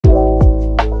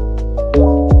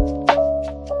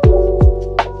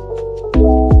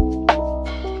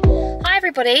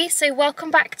everybody, so welcome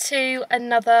back to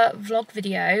another vlog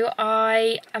video.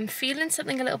 I am feeling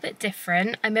something a little bit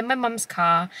different. I'm in my mum's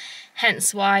car,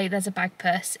 hence why there's a bag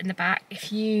purse in the back.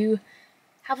 If you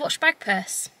have watched Bag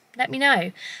Purse, let me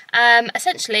know.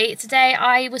 Essentially today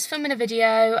I was filming a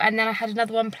video and then I had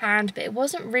another one planned, but I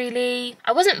wasn't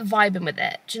vibing with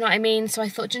it, do you know what I mean? So I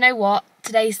thought, do you know what,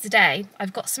 today's the day.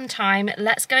 I've got some time,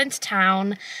 let's go into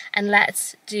town and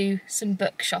let's do some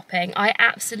book shopping. I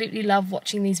absolutely love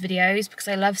watching these videos because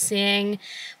I love seeing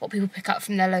what people pick up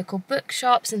from their local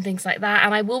bookshops and things like that,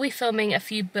 and I will be filming a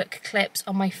few book clips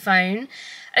on my phone,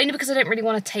 only because I don't really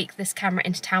want to take this camera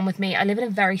into town with me. I live in a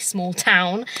very small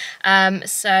town,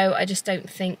 so I just don't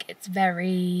think it's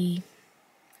very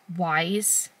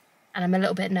wise, and I'm a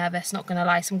little bit nervous, not gonna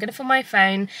lie, so I'm gonna film my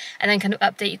phone and then kind of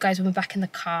update you guys when we're back in the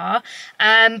car.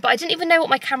 But I didn't even know what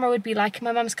my camera would be like in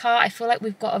my mum's car. I feel like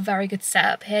we've got a very good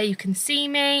setup here. You can see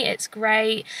me, it's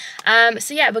great.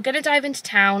 So yeah, we're gonna dive into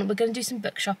town, we're gonna do some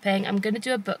book shopping, I'm gonna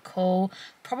do a book haul,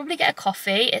 probably get a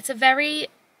coffee. It's a very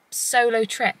solo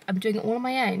trip. I'm doing it all on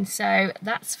my own, so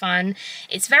that's fun.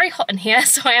 It's very hot in here,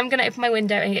 so I am going to open my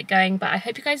window and get going, but I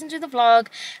hope you guys enjoy the vlog.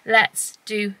 Let's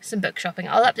do some book shopping.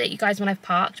 I'll update you guys when I've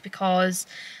parked because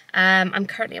I'm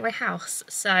currently at my house,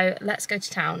 so let's go to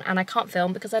town. And I can't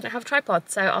film because I don't have a tripod,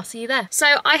 so I'll see you there.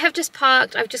 So I have just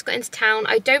parked, I've just got into town.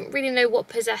 I don't really know what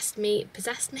possessed me to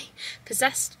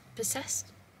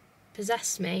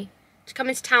come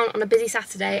into town on a busy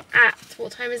Saturday at,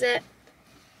 what time is it?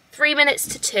 3 minutes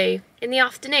to 2 in the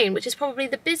afternoon, which is probably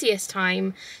the busiest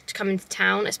time to come into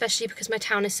town, especially because my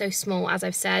town is so small. As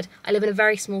I've said, I live in a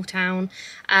very small town,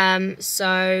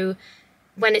 so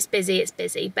when it's busy, it's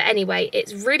busy. But anyway,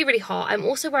 it's really, really hot. I'm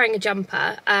also wearing a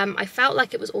jumper. I felt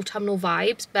like it was autumnal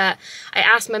vibes, but I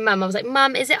asked my mum, I was like,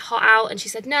 Mum, is it hot out? And she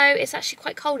said, no, it's actually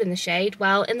quite cold in the shade.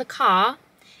 Well, in the car,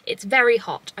 it's very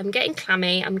hot. I'm getting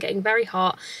clammy, I'm getting very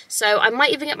hot. So I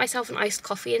might even get myself an iced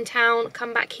coffee in town,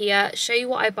 come back here, show you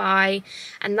what I buy,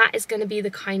 and that is going to be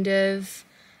the kind of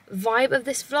vibe of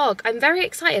this vlog. I'm very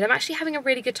excited. I'm actually having a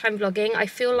really good time vlogging. I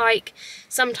feel like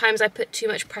sometimes I put too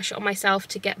much pressure on myself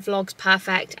to get vlogs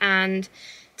perfect and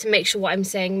to make sure what I'm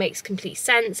saying makes complete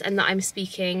sense and that I'm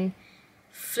speaking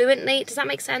fluently. Does that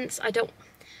make sense? I don't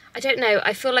know.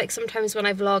 I feel like sometimes when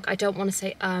I vlog, I don't want to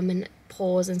say and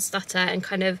pause and stutter and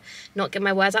kind of not get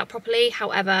my words out properly.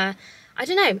 However, I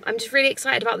don't know, I'm just really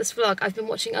excited about this vlog. I've been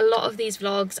watching a lot of these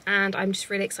vlogs and I'm just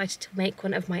really excited to make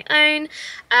one of my own.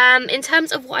 In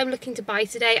terms of what I'm looking to buy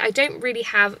today, I don't really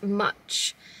have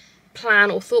much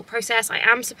plan or thought process. I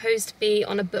am supposed to be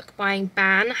on a book buying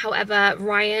ban. However,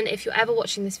 Ryan, if you're ever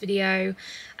watching this video,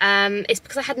 it's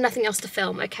because I had nothing else to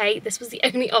film, okay? This was the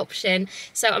only option.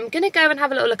 So I'm gonna go and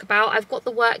have a little look about. I've got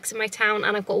the Works in my town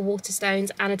and I've got a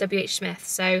WATERSTONES and a WH Smiths.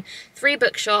 So 3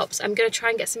 bookshops. I'm gonna try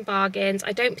and get some bargains.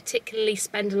 I don't particularly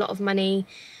spend a lot of money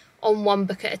on one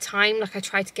book at a time. Like, I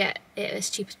try to get it as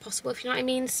cheap as possible, if you know what I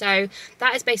mean. So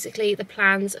that is basically the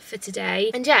plans for today.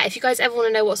 And yeah, if you guys ever want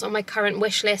to know what's on my current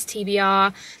wish list,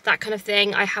 TBR, that kind of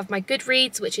thing, I have my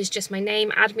Goodreads, which is just my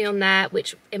name. Add me on there,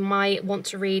 which in my want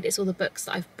to read is all the books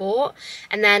that I've bought.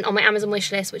 And then on my Amazon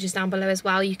wish list, which is down below as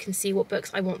well, you can see what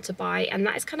books I want to buy. And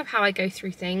that is kind of how I go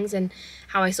through things and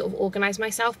how I sort of organize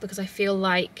myself, because I feel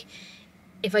like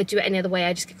if I do it any other way,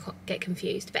 I just get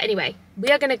confused. But anyway, we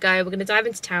are going to go. We're going to dive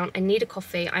into town. I need a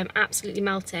coffee. I'm absolutely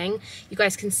melting. You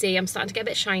guys can see I'm starting to get a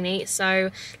bit shiny. So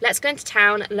let's go into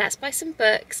town. Let's buy some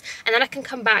books. And then I can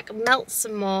come back, melt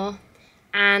some more,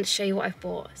 and show you what I've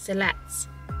bought. So let's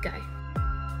go.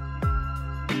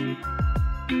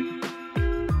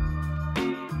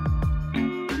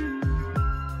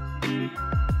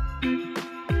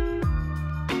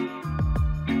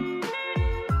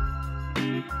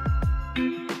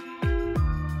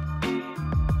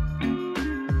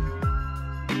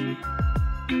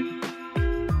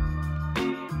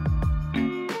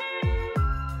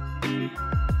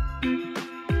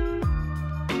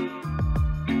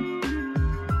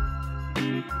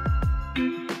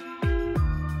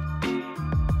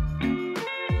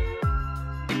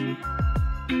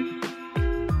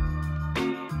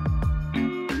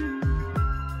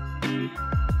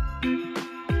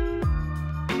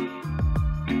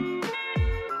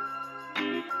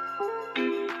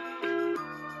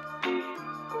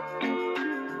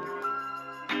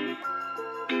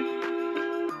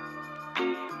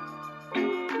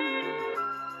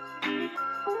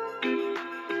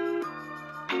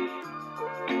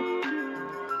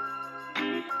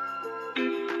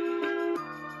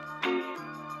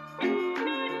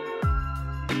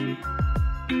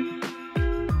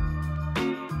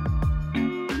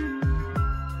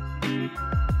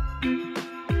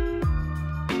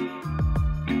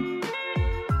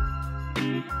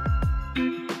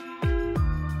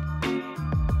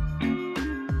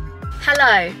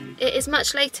 Hello, it is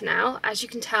much later now. As you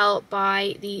can tell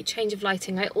by the change of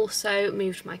lighting, I also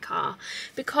moved my car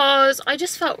because I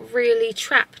just felt really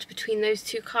trapped between those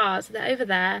two cars. They're over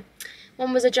there.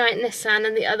 One was a giant Nissan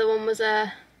and the other one was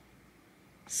a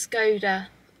Skoda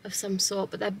of some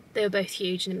sort, but they were both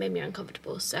huge and it made me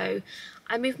uncomfortable, so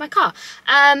I moved my car.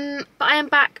 But I am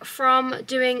back from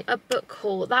doing a book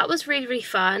haul. That was really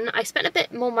fun. I spent a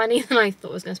bit more money than I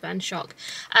thought I was going to spend, shock.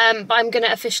 But I'm going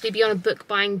to officially be on a book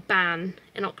buying ban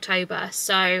in October,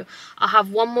 so I'll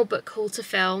have one more book haul to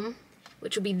film,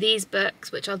 which will be these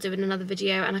books, which I'll do in another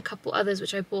video, and a couple others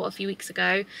which I bought a few weeks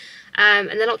ago. And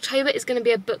then October is going to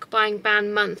be a book buying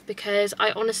ban month because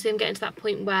I honestly am getting to that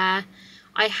point where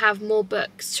I have more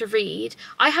books to read.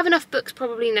 I have enough books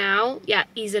probably now, yeah,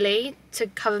 easily, to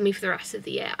cover me for the rest of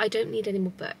the year. I don't need any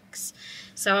more books.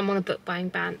 So I'm on a book buying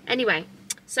ban. Anyway,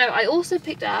 so I also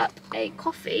picked up a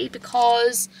coffee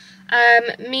because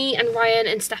me and Ryan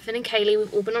and Stefan and Kaylee,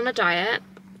 we've all been on a diet.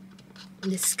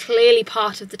 And this is clearly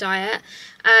part of the diet.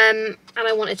 And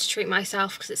I wanted to treat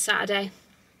myself because it's Saturday.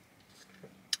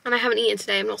 And I haven't eaten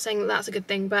today. I'm not saying that that's a good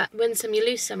thing, but win some, you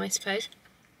lose some, I suppose.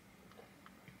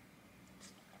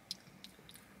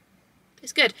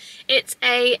 It's good. It's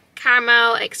a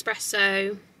caramel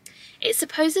espresso. It's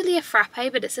supposedly a frappe,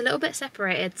 but it's a little bit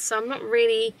separated, so I'm not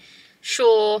really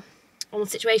sure on the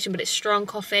situation, but it's strong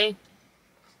coffee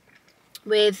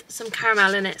with some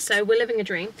caramel in it, so we're living a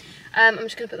dream. I'm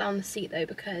just going to put that on the seat though,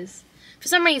 because for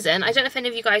some reason, I don't know if any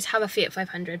of you guys have a Fiat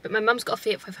 500, but my mum's got a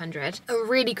Fiat 500, a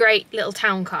really great little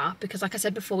town car, because like I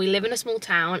said before, we live in a small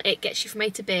town, it gets you from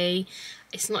A to B,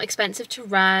 it's not expensive to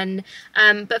run,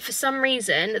 but for some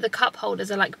reason, the cup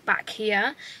holders are like back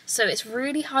here, so it's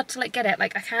really hard to like get it,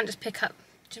 like I can't just pick up,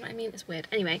 do you know what I mean? It's weird.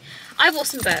 Anyway, I bought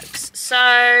some books,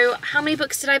 so how many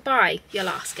books did I buy, you're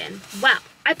asking? Well,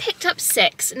 I picked up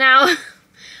 6. Now,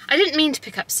 I didn't mean to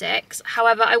pick up 6,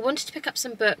 however, I wanted to pick up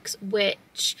some books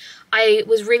which I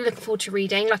was really looking forward to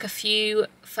reading, like a few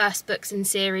first books in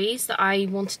series that I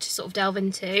wanted to sort of delve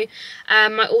into.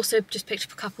 I also just picked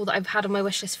up a couple that I've had on my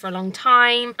wish list for a long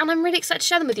time, and I'm really excited to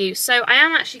share them with you. So I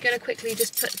am actually going to quickly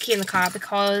just put the key in the car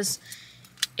because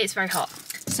it's very hot.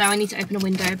 So I need to open a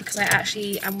window because I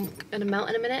actually am going to melt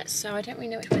in a minute, so I don't really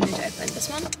know which window to open. This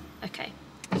one? Okay.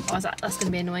 Oh, that's going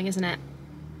to be annoying, isn't it?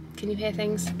 Can you hear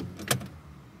things?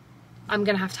 I'm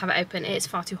going to have it open. It's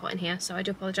far too hot in here, so I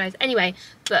do apologise. Anyway,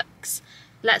 books.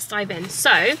 Let's dive in.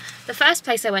 So, the first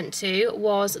place I went to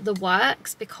was The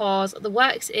Works, because The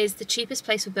Works is the cheapest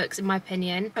place for books, in my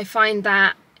opinion. I find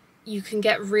that you can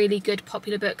get really good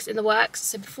popular books in The Works.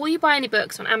 So before you buy any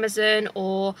books on Amazon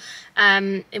or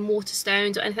in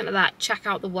WATERSTONES or anything like that, check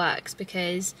out The Works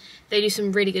because they do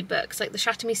some really good books. Like the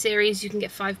Shatter Me series, you can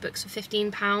get 5 books for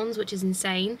 £15, which is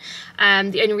insane.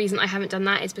 The only reason I haven't done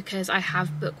that is because I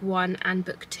have book 1 and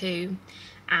book 2,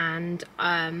 and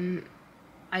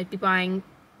I'd be buying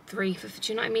 3 for,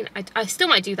 do you know what I mean? I still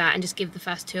might do that and just give the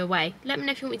first 2 away. Let me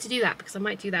know if you want me to do that, because I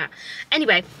might do that.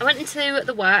 Anyway, I went into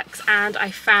The Works and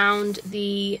I found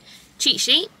the cheat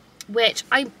sheet, which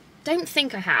I don't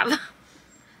think I have.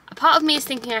 A part of me is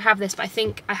thinking I have this, but I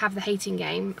think I have the hating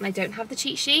game and I don't have the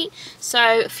cheat sheet.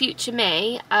 So future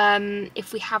me,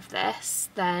 if we have this,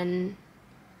 then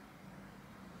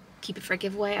keep it for a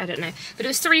giveaway, I don't know. But it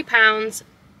was £3.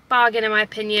 Bargain in my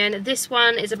opinion. This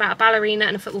one is about a ballerina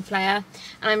and a football player,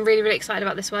 and I'm really excited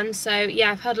about this one. So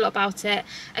yeah, I've heard a lot about it.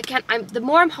 Again, the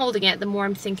more I'm holding it, the more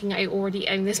I'm thinking I already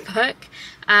own this book.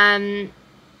 That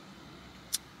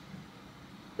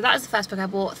was the first book I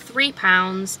bought.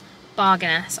 £3.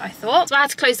 Bargainous, I thought. So I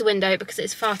had to close the window because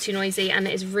it's far too noisy and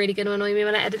it is really going to annoy me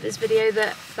when I edit this video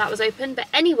that was open. But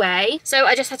anyway, so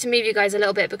I just had to move you guys a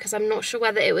little bit because I'm not sure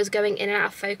whether it was going in and out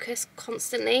of focus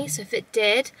constantly. So if it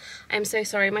did, I'm so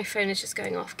sorry. My phone is just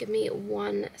going off. Give me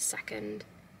 1 second.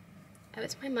 Oh,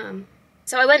 it's my mum.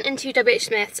 So I went into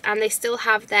WH and they still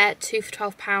have their 2 for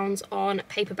 £12 on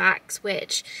paperbacks,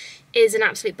 which is an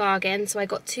absolute bargain. So I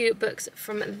got 2 books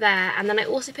from there, and then I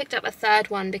also picked up a third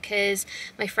one because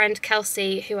my friend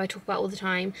Kelsey, who I talk about all the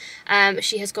time,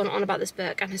 she has gone on about this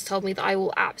book and has told me that I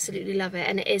will absolutely love it,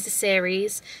 and it is a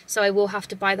series, so I will have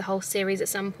to buy the whole series at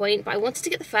some point. But I wanted to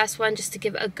get the first one just to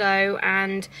give it a go,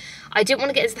 and I didn't want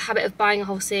to get into the habit of buying a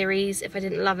whole series if I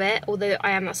didn't love it, although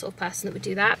I am that sort of person that would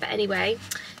do that. But anyway,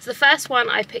 so the first one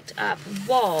I picked up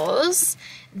was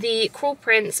The Cruel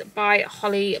Prince by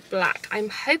Holly Black. I'm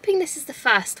hoping this is the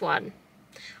first one.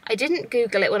 I didn't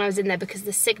Google it when I was in there because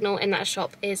the signal in that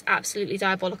shop is absolutely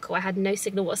diabolical. I had no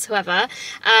signal whatsoever.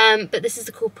 But this is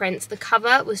The Cruel Prince. The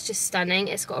cover was just stunning.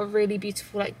 It's got a really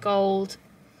beautiful like gold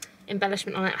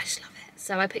embellishment on it. I just love it.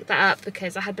 So I picked that up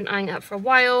because I had been eyeing it up for a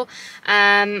while,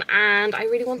 and I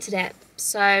really wanted it.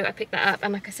 So I picked that up,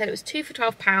 and like I said, it was 2 for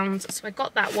 £12, so I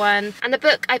got that one. And the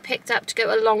book I picked up to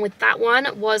go along with that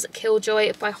one was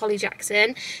Killjoy by Holly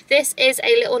Jackson. This is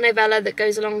a little novella that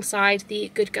goes alongside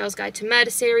the Good Girls Guide to Murder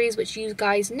series, which you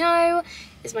guys know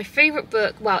is my favourite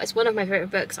book. Well, it's one of my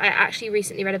favourite books. I actually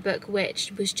recently read a book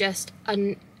which was just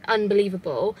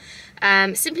unbelievable,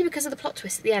 simply because of the plot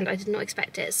twist at the end. I did not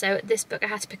expect it, so this book I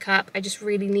had to pick up. I just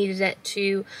really needed it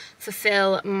to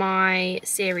fulfill my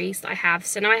series that I have.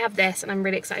 So now I have this, and I'm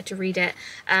really excited to read it.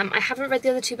 I haven't read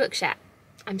the other 2 books yet.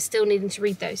 I'm still needing to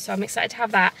read those, so I'm excited to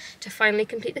have that to finally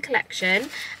complete the collection.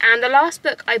 And the last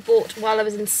book I bought while I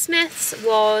was in Smiths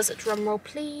was, drumroll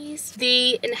please,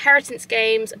 The Inheritance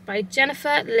Games by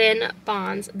Jennifer Lynn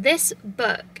Barnes. This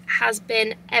book has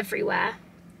been everywhere.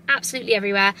 Absolutely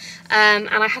everywhere, and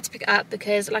I had to pick it up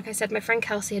because, like I said, my friend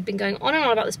Kelsey had been going on and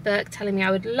on about this book, telling me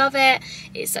I would love it.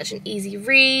 It's such an easy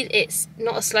read, it's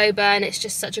not a slow burn, it's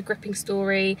just such a gripping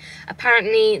story.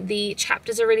 Apparently the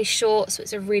chapters are really short, so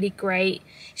it's just a really great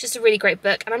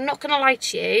book. And I'm not gonna lie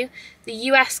to you, the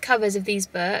US covers of these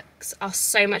books are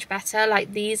so much better.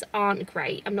 Like, these aren't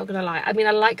great, I'm not gonna lie. I mean,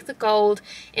 I like the gold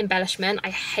embellishment.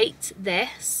 I hate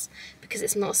this because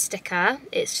it's not a sticker,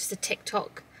 it's just a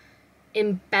TikTok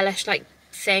embellished like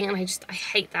thing, and I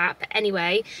hate that. But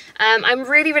anyway, I'm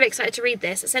really excited to read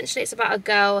this. Essentially it's about a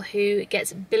girl who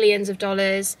gets billions of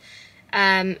dollars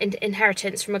in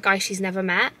inheritance from a guy she's never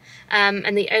met,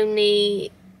 and the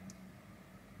only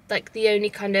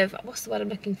kind of, what's the word I'm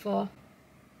looking for,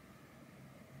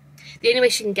 the only way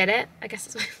she can get it, I guess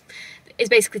that's is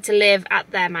basically to live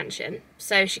at their mansion.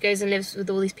 So she goes and lives with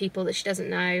all these people that she doesn't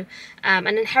know, and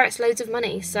inherits loads of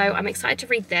money. So I'm excited to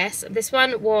read this. This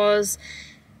one was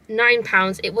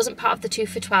 £9. It wasn't part of the 2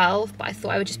 for 12, but I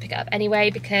thought I would just pick it up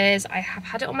anyway because I have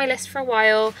had it on my list for a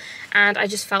while and I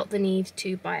just felt the need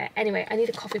to buy it. Anyway, I need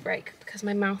a coffee break because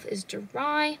my mouth is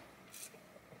dry.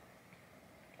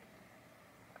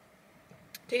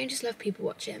 Don't you just love people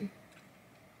watching?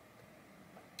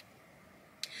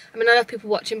 I mean, I love people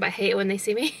watching, but I hate it when they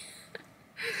see me.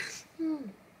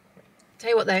 Tell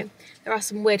you what though, there are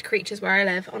some weird creatures where I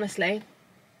live, honestly.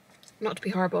 Not to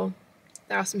be horrible,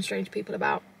 there are some strange people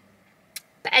about.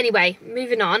 But anyway,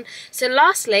 moving on. So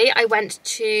lastly, I went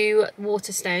to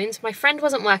Waterstones. My friend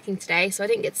wasn't working today, so I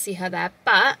didn't get to see her there,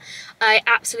 but I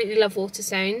absolutely love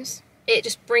Waterstones. It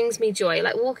just brings me joy.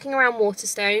 Like, walking around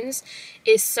Waterstones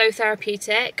is so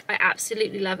therapeutic. I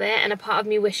absolutely love it, and a part of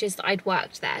me wishes that I'd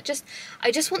worked there.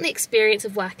 I just want the experience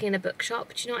of working in a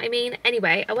bookshop, do you know what I mean?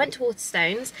 Anyway, I went to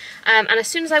Waterstones, and as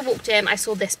soon as I walked in, I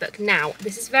saw this book. Now,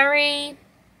 this is very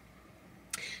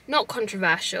not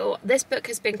controversial. This book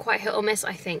has been quite hit or miss,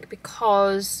 I think,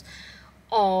 because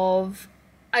of,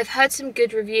 I've heard some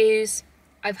good reviews,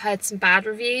 I've heard some bad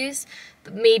reviews,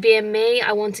 but me being me,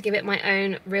 I want to give it my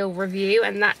own real review,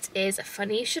 and that is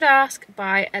Funny You Should Ask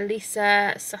by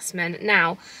Elisa Sussman.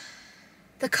 Now,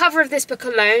 the cover of this book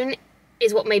alone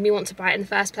is what made me want to buy it in the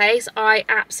first place. I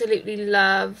absolutely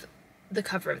love the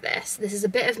cover of this. This is a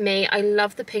bit of me. I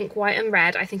love the pink, white and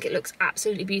red. I think it looks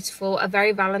absolutely beautiful. A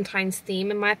very Valentine's theme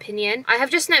in my opinion. I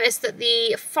have just noticed that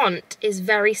the font is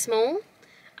very small.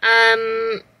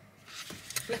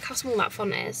 Look how small that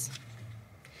font is.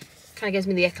 Kind of gives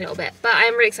me the ick a little bit, but I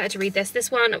am really excited to read this.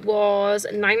 This one was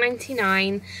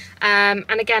 £9.99, and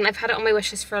again, I've had it on my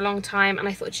wish list for a long time, and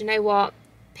I thought, you know what,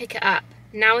 pick it up.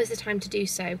 Now is the time to do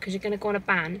so, because you're going to go on a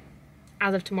ban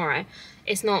as of tomorrow.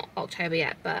 It's not October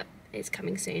yet, but it's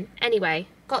coming soon. Anyway,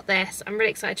 got this. I'm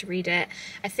really excited to read it.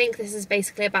 I think this is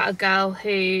basically about a girl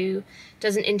who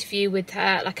does an interview with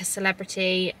her, like a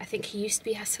celebrity. I think he used to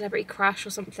be her celebrity crush or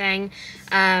something,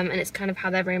 and it's kind of how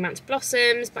their romance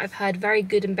blossoms. But I've heard very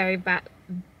good and very bad,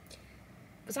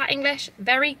 was that English?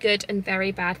 Very good and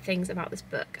very bad things about this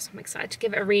book, so I'm excited to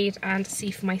give it a read and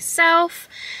see for myself.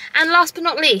 And last but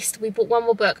not least, we bought one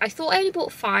more book. I thought I only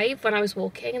bought 5 when I was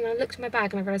walking, and then I looked in my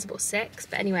bag and I realised I bought 6.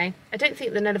 But anyway, I don't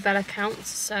think the novella counts,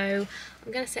 so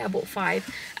I'm going to say I bought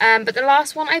 5. But the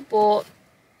last one I bought,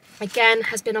 again,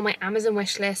 has been on my Amazon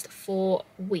wish list for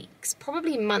weeks,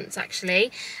 probably months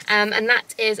actually, and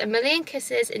that is A Million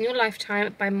Kisses in Your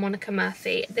Lifetime by Monica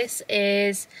Murphy. This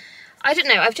is, I don't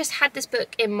know, I've just had this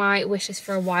book in my wish list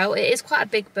for a while. It is quite a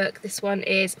big book. This one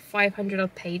is 500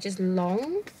 odd pages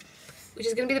long, which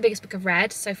is going to be the biggest book I've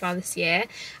read so far this year.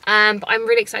 But I'm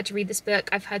really excited to read this book.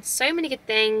 I've heard so many good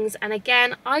things, and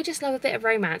again, I just love a bit of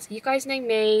romance. You guys know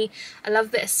me. I love a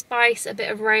bit of spice, a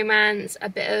bit of romance, a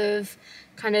bit of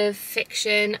kind of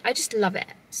fiction. I just love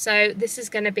it. So this is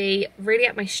going to be really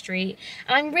up my street,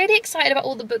 and I'm really excited about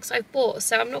all the books I've bought,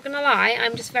 so I'm not going to lie,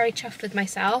 I'm just very chuffed with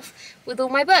myself with all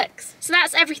my books. So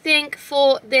that's everything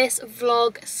for this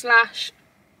vlog slash...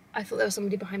 I thought there was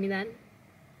somebody behind me then.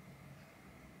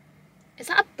 Is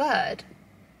that a bird?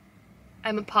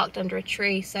 I'm parked under a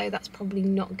tree, so that's probably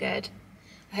not good.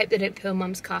 I hope they don't peel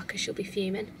Mum's car because she'll be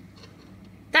fuming.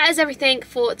 That is everything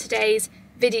for today's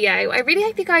video. I really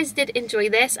hope you guys did enjoy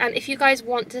this, and if you guys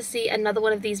want to see another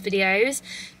one of these videos,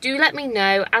 do let me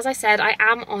know. As I said, I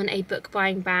am on a book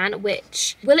buying ban,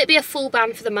 which, will it be a full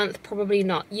ban for the month? Probably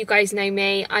not. You guys know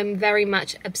me, I'm very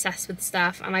much obsessed with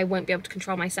stuff and I won't be able to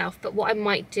control myself. But what I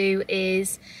might do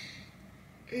is,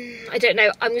 I don't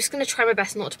know, I'm just going to try my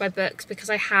best not to buy books, because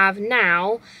I have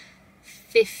now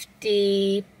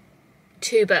 52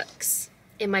 books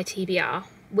in my TBR,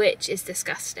 which is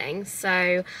disgusting,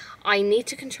 so I need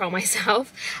to control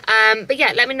myself. But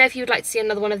yeah, let me know if you would like to see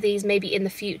another one of these, maybe in the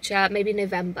future, maybe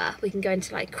November. We can go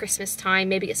into like Christmas time,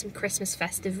 maybe get some Christmas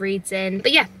festive reads in.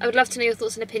 But yeah, I would love to know your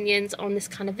thoughts and opinions on this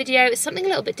kind of video. It's something a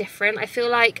little bit different. I feel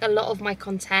like a lot of my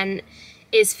content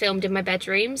is filmed in my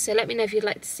bedroom, so let me know if you'd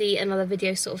like to see another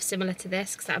video sort of similar to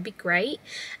this, because that would be great.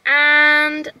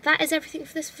 And that is everything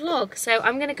for this vlog. So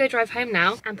I'm going to go drive home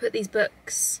now and put these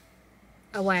books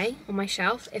away on my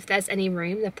shelf, if there's any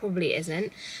room. There probably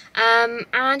isn't.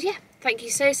 And yeah, thank you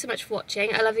so much for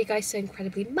watching. I love you guys so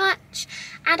incredibly much,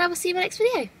 and I will see you in my next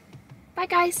video. Bye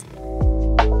guys.